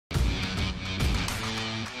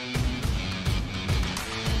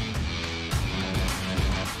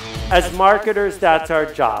As marketers, that's our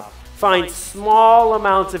job. Find small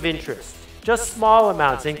amounts of interest, just small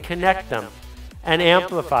amounts, and connect them and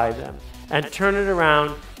amplify them and turn it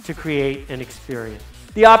around to create an experience.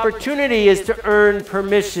 The opportunity is to earn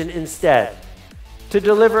permission instead, to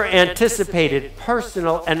deliver anticipated,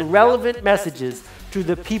 personal, and relevant messages to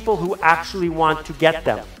the people who actually want to get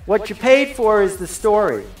them. What you paid for is the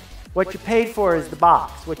story. What you paid for is the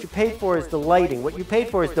box. What you paid for is the lighting. What you paid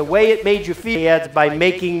for is the way it made you feel. Ads by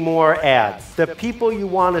making more ads. The people you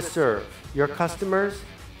want to serve, your customers,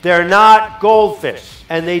 they're not goldfish,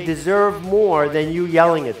 and they deserve more than you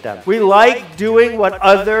yelling at them. We like doing what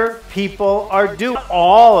other people are doing. Not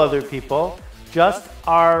all other people, just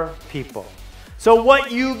our people. So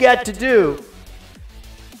what you get to do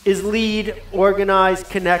is lead, organize,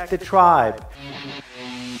 connect the tribe.